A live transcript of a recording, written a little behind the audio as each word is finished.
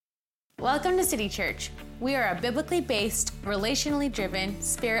Welcome to City Church. We are a biblically based, relationally driven,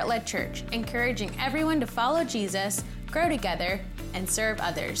 spirit-led church, encouraging everyone to follow Jesus, grow together, and serve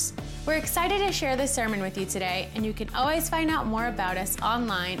others. We're excited to share this sermon with you today, and you can always find out more about us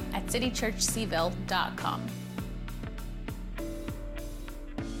online at citychurchcville.com.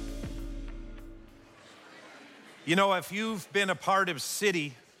 You know, if you've been a part of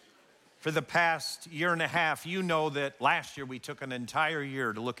City for the past year and a half, you know that last year we took an entire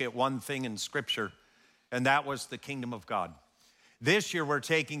year to look at one thing in Scripture, and that was the kingdom of God. This year we're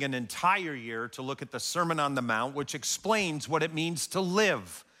taking an entire year to look at the Sermon on the Mount, which explains what it means to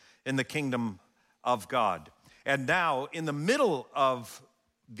live in the kingdom of God. And now, in the middle of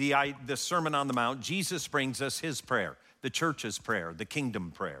the Sermon on the Mount, Jesus brings us his prayer, the church's prayer, the kingdom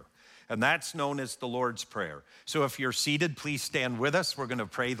prayer. And that's known as the Lord's Prayer. So if you're seated, please stand with us. We're going to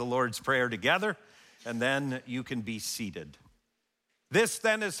pray the Lord's Prayer together, and then you can be seated. This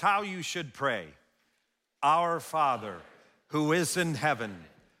then is how you should pray. Our Father, who is in heaven,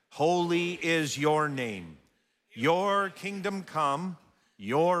 holy is your name. Your kingdom come,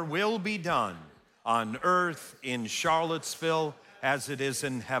 your will be done on earth in Charlottesville as it is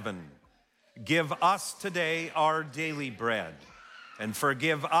in heaven. Give us today our daily bread. And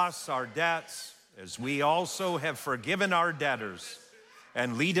forgive us our debts, as we also have forgiven our debtors.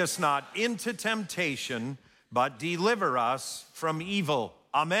 And lead us not into temptation, but deliver us from evil.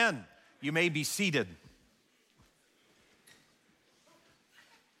 Amen. You may be seated.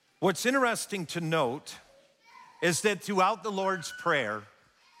 What's interesting to note is that throughout the Lord's Prayer,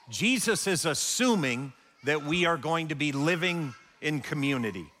 Jesus is assuming that we are going to be living in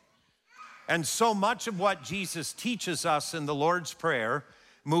community. And so much of what Jesus teaches us in the Lord's Prayer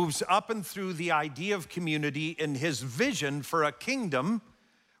moves up and through the idea of community in his vision for a kingdom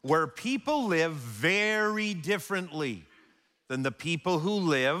where people live very differently than the people who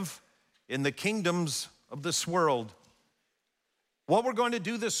live in the kingdoms of this world. What we're going to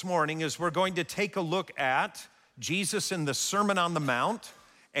do this morning is we're going to take a look at Jesus in the Sermon on the Mount,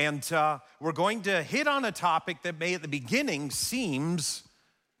 and we're going to hit on a topic that may at the beginning seems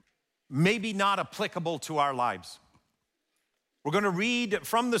maybe not applicable to our lives. We're going to read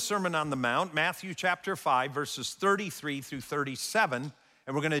from the Sermon on the Mount, Matthew chapter 5, verses 33 through 37,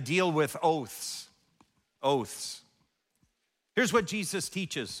 and we're going to deal with oaths. Oaths. Here's what Jesus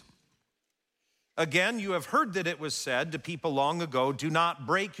teaches. Again, you have heard that it was said to people long ago, do not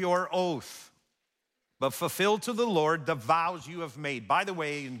break your oath, but fulfill to the Lord the vows you have made. By the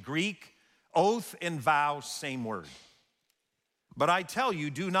way, in Greek, oath and vow, same word. But I tell you,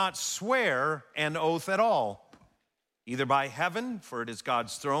 do not swear an oath at all, either by heaven, for it is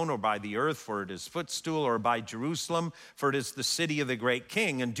God's throne, or by the earth, for it is footstool, or by Jerusalem, for it is the city of the great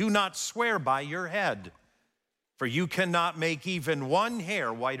king. And do not swear by your head, for you cannot make even one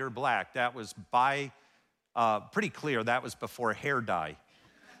hair white or black. That was pretty clear, that was before hair dye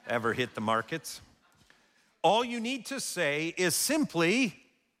ever hit the markets. All you need to say is simply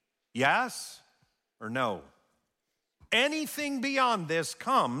yes or no. Anything beyond this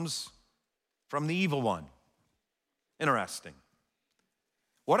comes from the evil one. Interesting.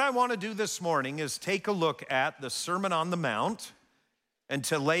 What I want to do this morning is take a look at the Sermon on the Mount and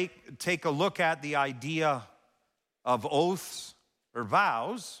to take a look at the idea of oaths or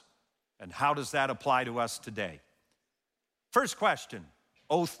vows and how does that apply to us today. First question,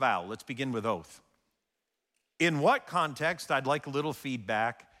 oath, vow. Let's begin with oath. In what context, I'd like a little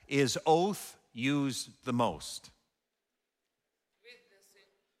feedback, is oath used the most?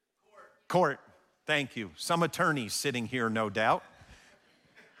 Court, thank you. Some attorneys sitting here, no doubt.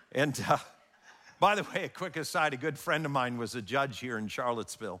 And by the way, a quick aside, a good friend of mine was a judge here in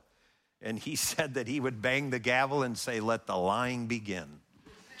Charlottesville, and he said that he would bang the gavel and say, let the lying begin,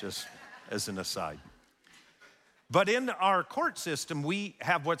 just as an aside. But in our court system, we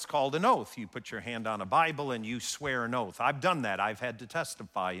have what's called an oath. You put your hand on a Bible and you swear an oath. I've done that. I've had to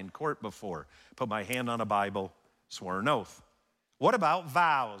testify in court before. Put my hand on a Bible, swore an oath. What about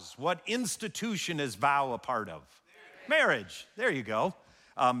vows? What institution is vow a part of? Marriage. There you go.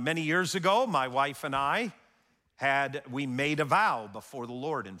 Many years ago, my wife and I we made a vow before the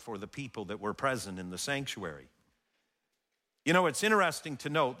Lord and for the people that were present in the sanctuary. You know, it's interesting to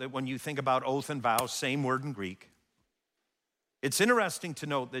note that when you think about oath and vow, same word in Greek. It's interesting to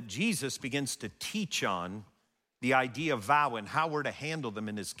note that Jesus begins to teach on the idea of vow and how we're to handle them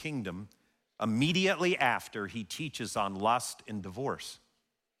in his kingdom immediately after he teaches on lust and divorce.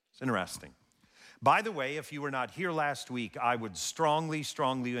 It's interesting. By the way, if you were not here last week, I would strongly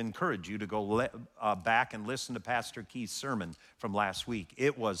encourage you to go back and listen to Pastor Keith's sermon from last week.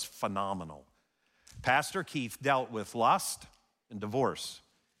 It was phenomenal. Pastor Keith dealt with lust and divorce.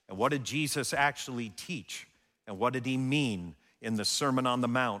 And what did Jesus actually teach? And what did he mean in the Sermon on the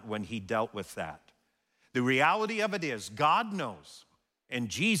Mount when he dealt with that? The reality of it is God knows and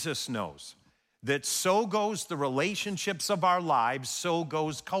Jesus knows that so goes the relationships of our lives, so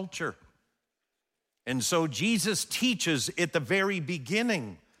goes culture. And so Jesus teaches at the very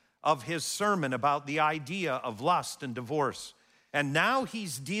beginning of his sermon about the idea of lust and divorce. And now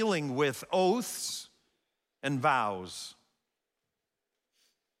he's dealing with oaths and vows.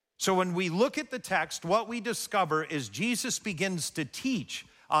 So when we look at the text, what we discover is Jesus begins to teach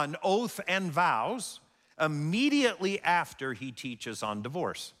on oath and vows immediately after he teaches on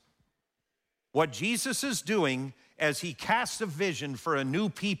divorce. What Jesus is doing as he casts a vision for a new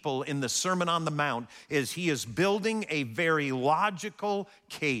people in the Sermon on the Mount is he is building a very logical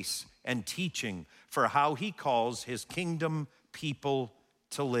case and teaching for how he calls his kingdom people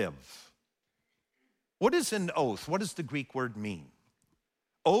to live. What is an oath? What does the Greek word mean?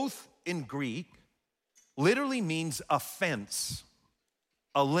 Oath in Greek literally means a fence,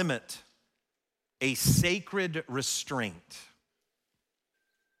 a limit, a sacred restraint.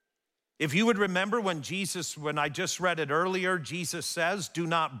 If you would remember when I just read it earlier, Jesus says, do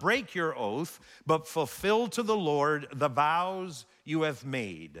not break your oath, but fulfill to the Lord the vows you have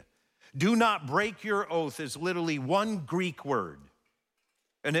made. Do not break your oath is literally one Greek word,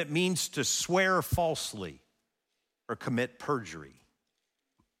 and it means to swear falsely or commit perjury.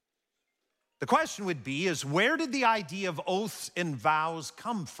 The question would be is where did the idea of oaths and vows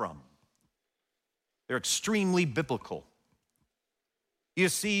come from? They're extremely biblical. You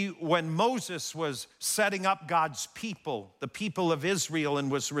see, when Moses was setting up God's people, the people of Israel,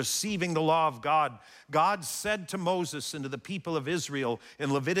 and was receiving the law of God, God said to Moses and to the people of Israel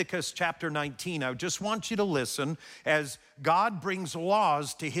in Leviticus chapter 19, I just want you to listen as God brings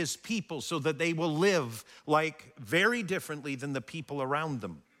laws to his people so that they will live like very differently than the people around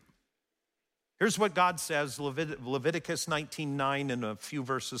them. Here's what God says, Leviticus 19:9 and a few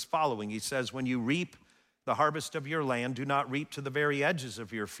verses following. He says, when you reap the harvest of your land, do not reap to the very edges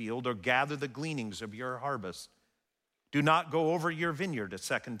of your field or gather the gleanings of your harvest. Do not go over your vineyard a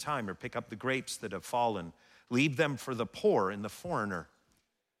second time or pick up the grapes that have fallen. Leave them for the poor and the foreigner.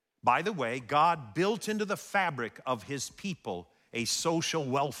 By the way, God built into the fabric of his people a social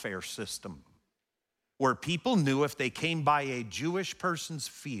welfare system where people knew if they came by a Jewish person's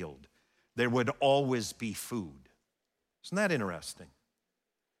field, there would always be food. Isn't that interesting?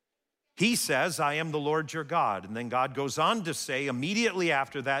 He says, I am the Lord your God. And then God goes on to say immediately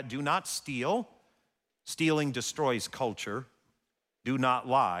after that, do not steal. Stealing destroys culture. Do not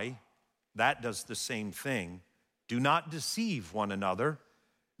lie. That does the same thing. Do not deceive one another.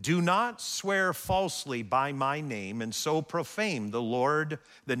 Do not swear falsely by my name and so profane the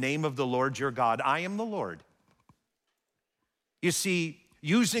name of the Lord your God. I am the Lord. You see,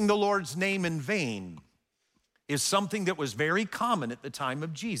 using the Lord's name in vain is something that was very common at the time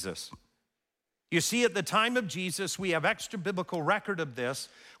of Jesus. You see, at the time of Jesus, we have extra biblical record of this,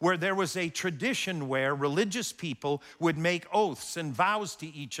 where there was a tradition where religious people would make oaths and vows to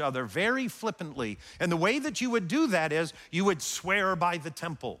each other very flippantly. And the way that you would do that is you would swear by the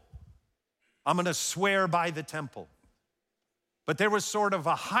temple. I'm going to swear by the temple. But there was sort of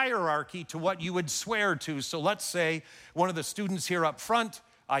a hierarchy to what you would swear to. So let's say one of the students here up front,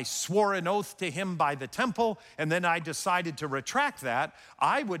 I swore an oath to him by the temple, and then I decided to retract that.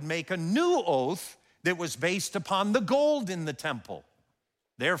 I would make a new oath that was based upon the gold in the temple,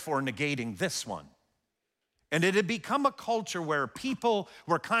 therefore negating this one. And it had become a culture where people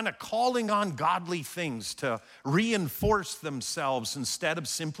were kind of calling on godly things to reinforce themselves instead of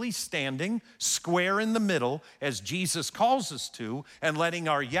simply standing square in the middle as Jesus calls us to and letting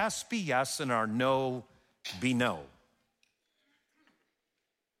our yes be yes and our no be no.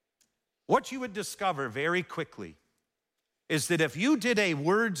 What you would discover very quickly is that if you did a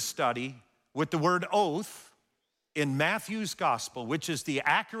word study with the word oath in Matthew's gospel, which is the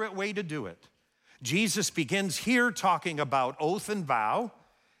accurate way to do it, Jesus begins here talking about oath and vow.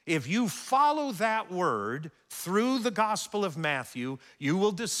 If you follow that word through the Gospel of Matthew, you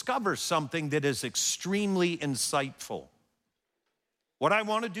will discover something that is extremely insightful. What I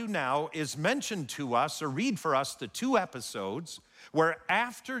want to do now is mention to us or read for us the two episodes where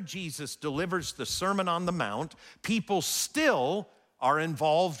after Jesus delivers the Sermon on the Mount, people still are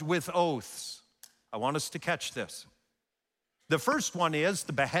involved with oaths. I want us to catch this. The first one is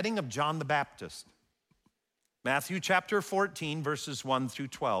the beheading of John the Baptist. Matthew chapter 14, verses 1 through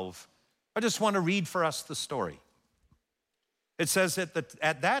 12. I just want to read for us the story. It says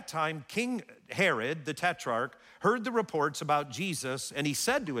at that time, King Herod, the Tetrarch, heard the reports about Jesus, and he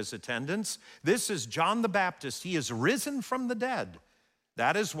said to his attendants, this is John the Baptist. He is risen from the dead.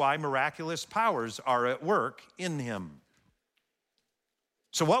 That is why miraculous powers are at work in him.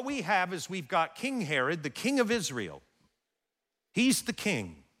 So what we have is we've got King Herod, the king of Israel. He's the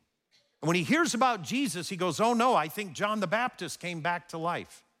king. And when he hears about Jesus, he goes, oh no, I think John the Baptist came back to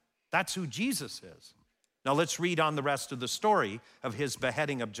life. That's who Jesus is. Now let's read on the rest of the story of his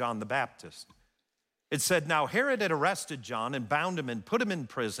beheading of John the Baptist. It said, now Herod had arrested John and bound him and put him in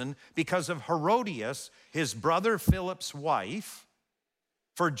prison because of Herodias, his brother Philip's wife.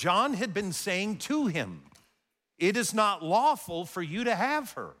 For John had been saying to him, it is not lawful for you to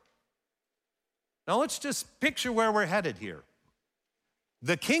have her. Now let's just picture where we're headed here.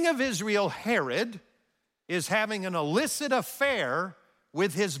 The king of Israel, Herod, is having an illicit affair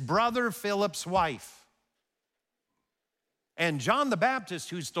with his brother Philip's wife. And John the Baptist,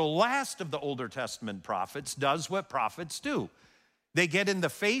 who's the last of the Older Testament prophets, does what prophets do. They get in the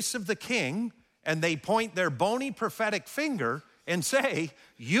face of the king and they point their bony prophetic finger and say,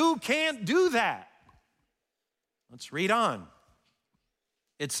 you can't do that. Let's read on.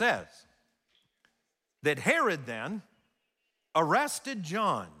 It says that Herod then arrested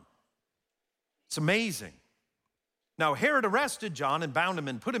John. It's amazing. Now, Herod arrested John and bound him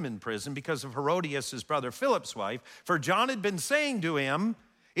and put him in prison because of Herodias, his brother Philip's wife. For John had been saying to him,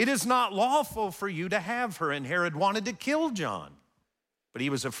 it is not lawful for you to have her. And Herod wanted to kill John. But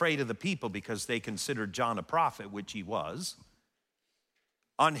he was afraid of the people because they considered John a prophet, which he was.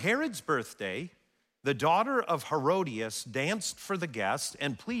 On Herod's birthday, the daughter of Herodias danced for the guests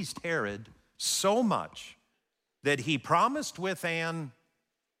and pleased Herod so much that he promised with an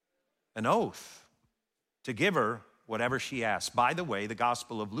oath to give her whatever she asked. By the way, the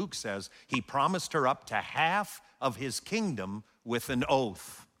Gospel of Luke says he promised her up to half of his kingdom with an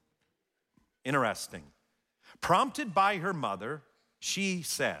oath. Interesting. Prompted by her mother, she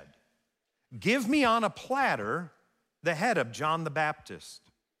said, give me on a platter the head of John the Baptist.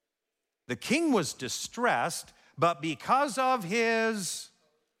 The king was distressed, but because of his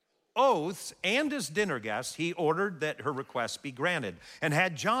oaths and his dinner guests, he ordered that her request be granted and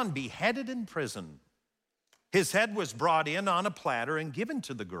had John beheaded in prison. His head was brought in on a platter and given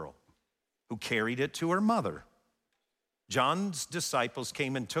to the girl, who carried it to her mother. John's disciples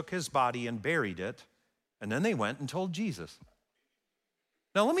came and took his body and buried it, and then they went and told Jesus.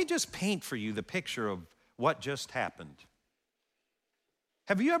 Now let me just paint for you the picture of what just happened.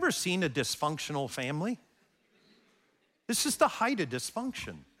 Have you ever seen a dysfunctional family? This is the height of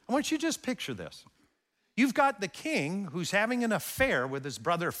dysfunction. I want you to just picture this. You've got the king who's having an affair with his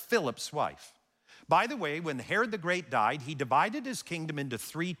brother Philip's wife. By the way, when Herod the Great died, he divided his kingdom into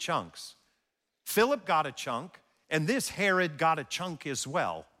 3 chunks. Philip got a chunk, and this Herod got a chunk as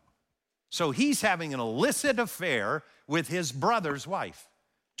well. So he's having an illicit affair with his brother's wife.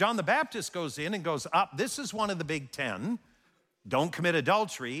 John the Baptist goes in and goes up. This is one of the big 10. Don't commit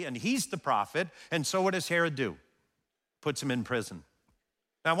adultery, and he's the prophet. And so what does Herod do? Puts him in prison.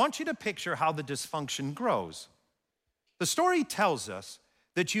 Now I want you to picture how the dysfunction grows. The story tells us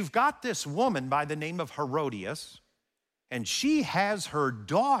that you've got this woman by the name of Herodias, and she has her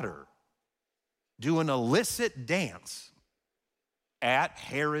daughter do an illicit dance at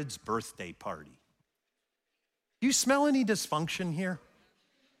Herod's birthday party. You smell any dysfunction here?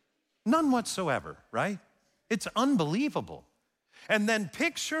 None whatsoever, right? It's unbelievable. And then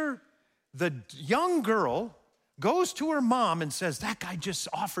picture the young girl goes to her mom and says, that guy just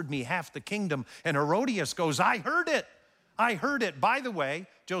offered me half the kingdom. And Herodias goes, I heard it. I heard it. By the way,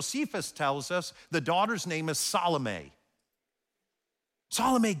 Josephus tells us the daughter's name is Salome.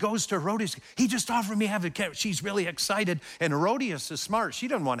 Salome goes to Herodias. He just offered me half the kingdom. She's really excited. And Herodias is smart. She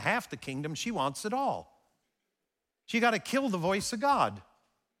doesn't want half the kingdom. She wants it all. She got to kill the voice of God.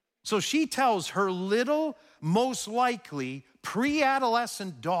 So she tells her little, most likely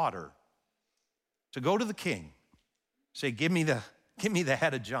pre-adolescent daughter to go to the king. Say, give me the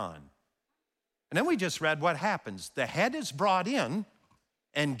head of John. And then we just read what happens. The head is brought in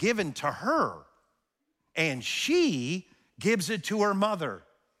and given to her, and she gives it to her mother.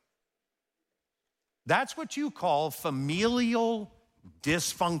 That's what you call familial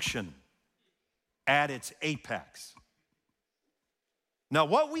dysfunction at its apex. Now,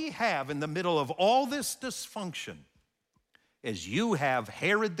 what we have in the middle of all this dysfunction is you have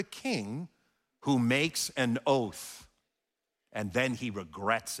Herod the king who makes an oath, and then he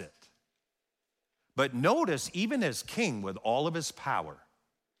regrets it. But notice, even as king with all of his power,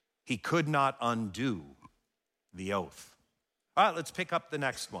 he could not undo the oath. All right, let's pick up the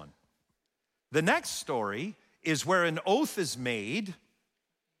next one. The next story is where an oath is made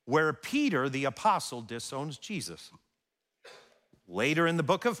where Peter, the apostle, disowns Jesus. Later in the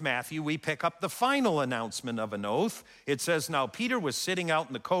book of Matthew, we pick up the final announcement of an oath. It says, now Peter was sitting out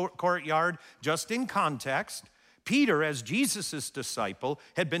in the courtyard, just in context. Peter, as Jesus' disciple,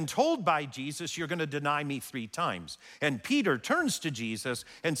 had been told by Jesus, you're going to deny me 3 times. And Peter turns to Jesus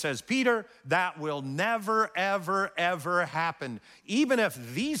and says, Peter, that will never, ever, ever happen. Even if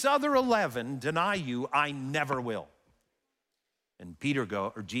these other 11 deny you, I never will. And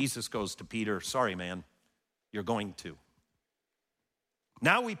Jesus goes to Peter, sorry, man, you're going to.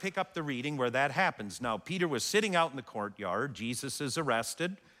 Now we pick up the reading where that happens. Now, Peter was sitting out in the courtyard. Jesus is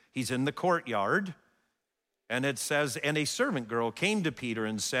arrested. He's in the courtyard. And it says, and a servant girl came to Peter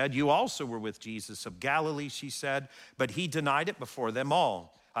and said, you also were with Jesus of Galilee, she said, but he denied it before them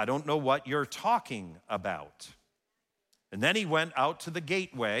all. I don't know what you're talking about. And then he went out to the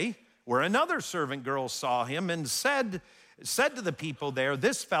gateway where another servant girl saw him and said to the people there,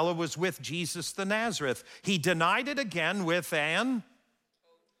 this fellow was with Jesus the Nazareth. He denied it again with an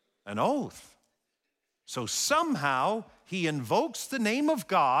oath. So somehow he invokes the name of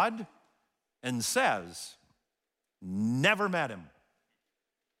God and says, never met him.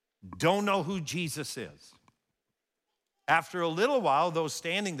 Don't know who Jesus is. After a little while, those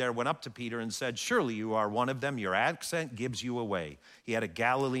standing there went up to Peter and said, surely you are one of them. Your accent gives you away. He had a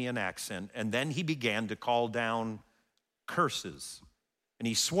Galilean accent. And then he began to call down curses. And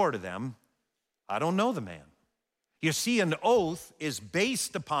he swore to them, I don't know the man. You see, an oath is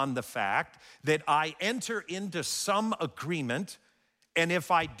based upon the fact that I enter into some agreement, and if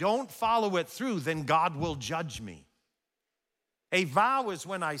I don't follow it through, then God will judge me. A vow is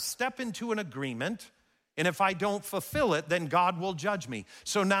when I step into an agreement, and if I don't fulfill it, then God will judge me.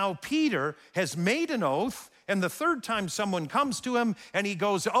 So now Peter has made an oath, and the third time someone comes to him, and he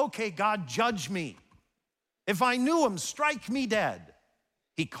goes, okay, God, judge me. If I knew him, strike me dead.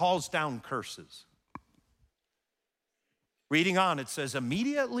 He calls down curses. Reading on, it says,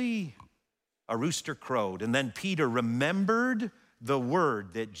 immediately a rooster crowed, and then Peter remembered the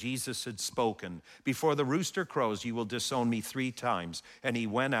word that Jesus had spoken. Before the rooster crows, you will disown me 3 times. And he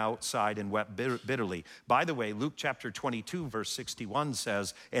went outside and wept bitterly. By the way, Luke chapter 22, verse 61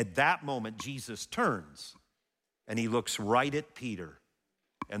 says, at that moment, Jesus turns and he looks right at Peter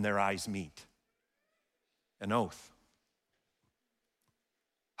and their eyes meet. An oath.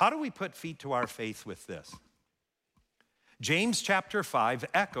 How do we put feet to our faith with this? James chapter 5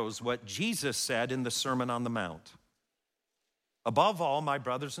 echoes what Jesus said in the Sermon on the Mount. Above all, my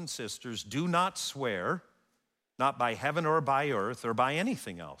brothers and sisters, do not swear, not by heaven or by earth or by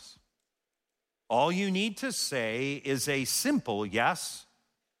anything else. All you need to say is a simple yes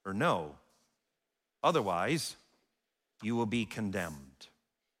or no. Otherwise, you will be condemned.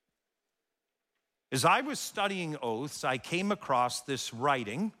 As I was studying oaths, I came across this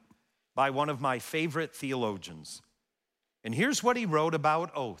writing by one of my favorite theologians. And here's what he wrote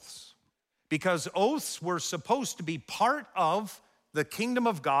about oaths. Because oaths were supposed to be part of the kingdom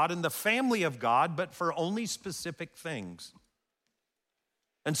of God and the family of God, but for only specific things.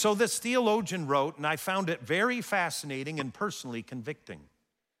 And so this theologian wrote, and I found it very fascinating and personally convicting.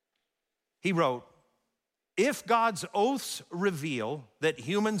 He wrote, if God's oaths reveal that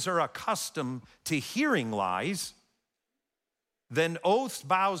humans are accustomed to hearing lies, then oaths,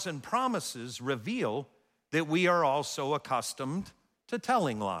 vows, and promises reveal that we are also accustomed to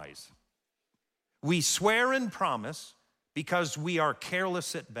telling lies. We swear and promise because we are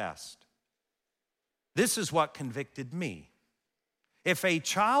careless at best. This is what convicted me. If a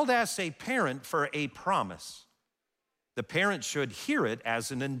child asks a parent for a promise, the parent should hear it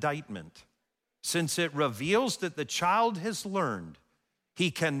as an indictment, since it reveals that the child has learned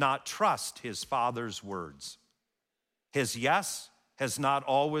he cannot trust his father's words. His yes has not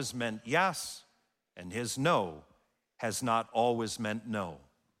always meant yes, and his no has not always meant no.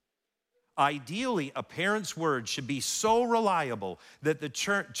 Ideally, a parent's word should be so reliable that the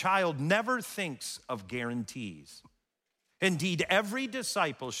child never thinks of guarantees. Indeed, every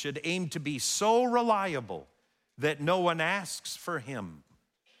disciple should aim to be so reliable that no one asks for him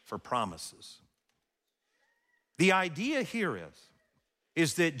for promises. The idea here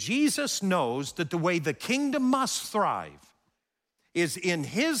is that Jesus knows that the way the kingdom must thrive is in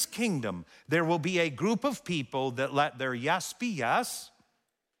his kingdom, there will be a group of people that let their yes be yes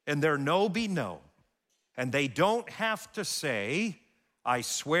and their no be no. And they don't have to say, I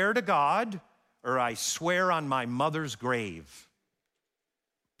swear to God, or I swear on my mother's grave,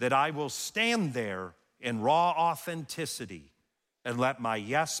 that I will stand there in raw authenticity and let my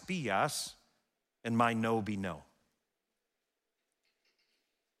yes be yes and my no be no.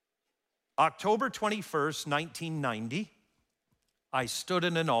 October 21st, 1990, I stood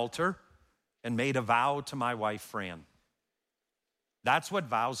in an altar and made a vow to my wife, Fran. That's what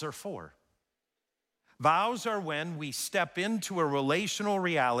vows are for. Vows are when we step into a relational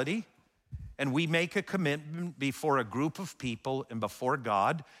reality and we make a commitment before a group of people and before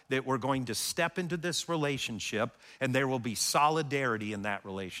God that we're going to step into this relationship and there will be solidarity in that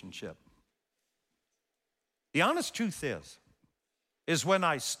relationship. The honest truth is when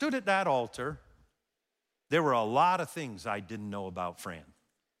I stood at that altar, there were a lot of things I didn't know about Fran.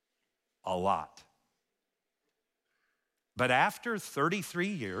 A lot. But after 33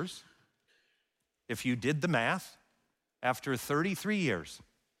 years, if you did the math, after 33 years,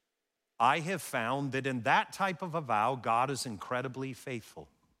 I have found that in that type of a vow, God is incredibly faithful.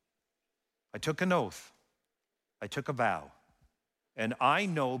 I took an oath. I took a vow. And I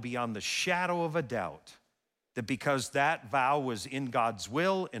know beyond the shadow of a doubt that because that vow was in God's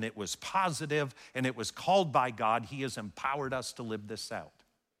will and it was positive and it was called by God, He has empowered us to live this out.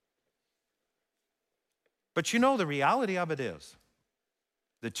 But you know, the reality of it is,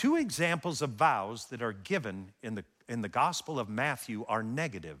 the two examples of vows that are given in the Gospel of Matthew are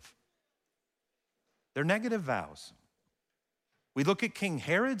negative. They're negative vows. We look at King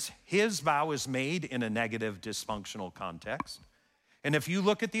Herod's, his vow is made in a negative, dysfunctional context. And if you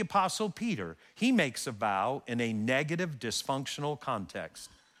look at the Apostle Peter, he makes a vow in a negative, dysfunctional context.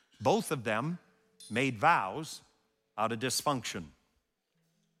 Both of them made vows out of dysfunction.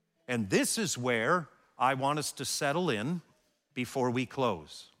 And this is where I want us to settle in before we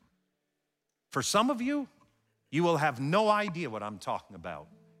close. For some of you, you will have no idea what I'm talking about.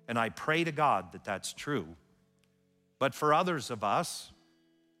 And I pray to God that that's true. But for others of us,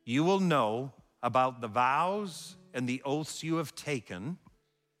 you will know about the vows and the oaths you have taken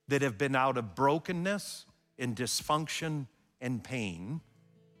that have been out of brokenness and dysfunction and pain,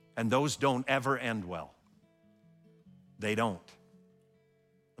 and those don't ever end well. They don't.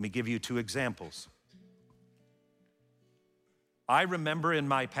 Let me give you two examples. I remember in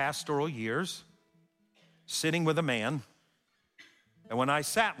my pastoral years sitting with a man, and when I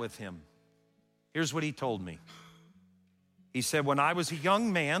sat with him, here's what he told me. He said, when I was a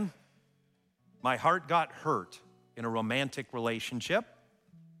young man, my heart got hurt in a romantic relationship,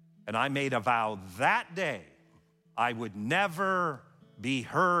 and I made a vow that day I would never be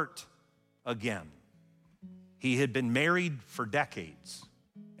hurt again. He had been married for decades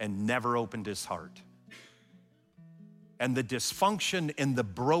and never opened his heart. And the dysfunction and the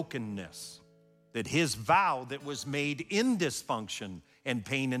brokenness that his vow that was made in dysfunction and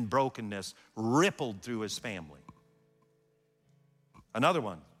pain and brokenness rippled through his family. Another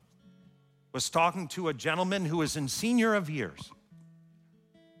one was talking to a gentleman who was in senior of years,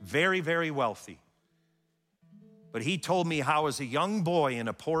 very, very wealthy. But he told me how as a young boy in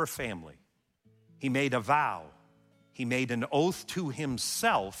a poor family, he made a vow. He made an oath to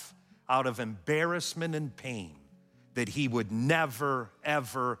himself out of embarrassment and pain that he would never,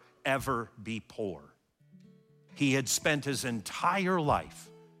 ever, ever be poor. He had spent his entire life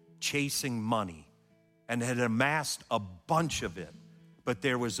chasing money and had amassed a bunch of it, but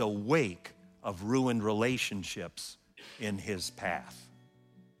there was a wake of ruined relationships in his path.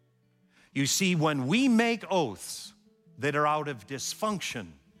 You see, when we make oaths that are out of dysfunction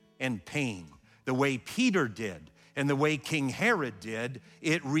and pain, the way Peter did and the way King Herod did,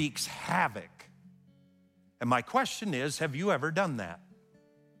 it wreaks havoc. And my question is, have you ever done that?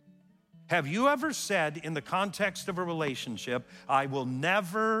 Have you ever said in the context of a relationship, I will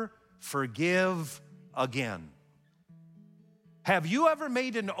never forgive again? Have you ever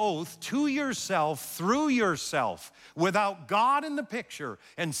made an oath to yourself, through yourself, without God in the picture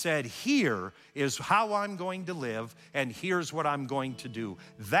and said, here is how I'm going to live and here's what I'm going to do?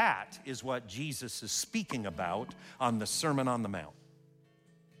 That is what Jesus is speaking about on the Sermon on the Mount.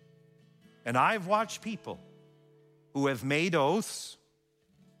 And I've watched people who have made oaths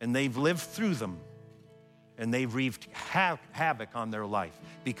and they've lived through them and they've wreaked havoc on their life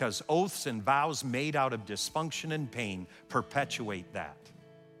because oaths and vows made out of dysfunction and pain perpetuate that.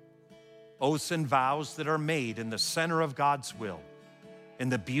 Oaths and vows that are made in the center of God's will, in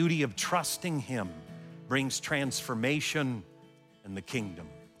the beauty of trusting Him, brings transformation in the kingdom.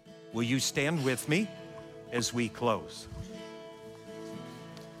 Will you stand with me as we close?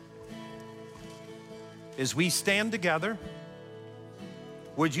 As we stand together,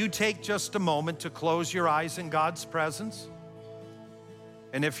 would you take just a moment to close your eyes in God's presence?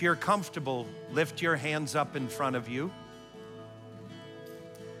 And if you're comfortable, lift your hands up in front of you.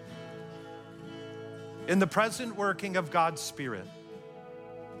 In the present working of God's Spirit,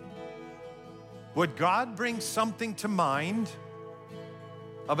 would God bring something to mind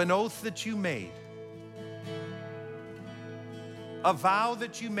of an oath that you made? A vow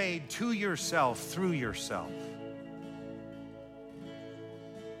that you made to yourself, through yourself?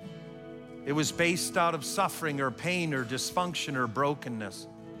 It was based out of suffering or pain or dysfunction or brokenness.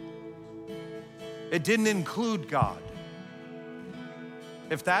 It didn't include God.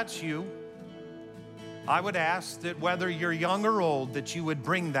 If that's you, I would ask that whether you're young or old, that you would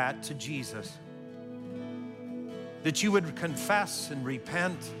bring that to Jesus. That you would confess and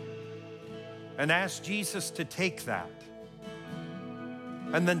repent and ask Jesus to take that.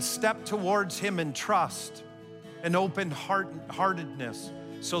 And then step towards him in trust and open-heartedness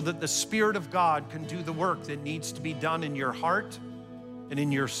so that the Spirit of God can do the work that needs to be done in your heart and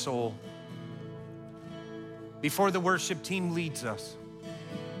in your soul. Before the worship team leads us,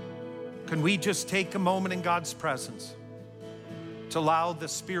 can we just take a moment in God's presence to allow the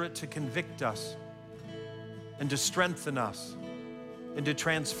Spirit to convict us and to strengthen us and to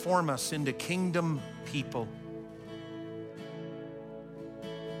transform us into kingdom people?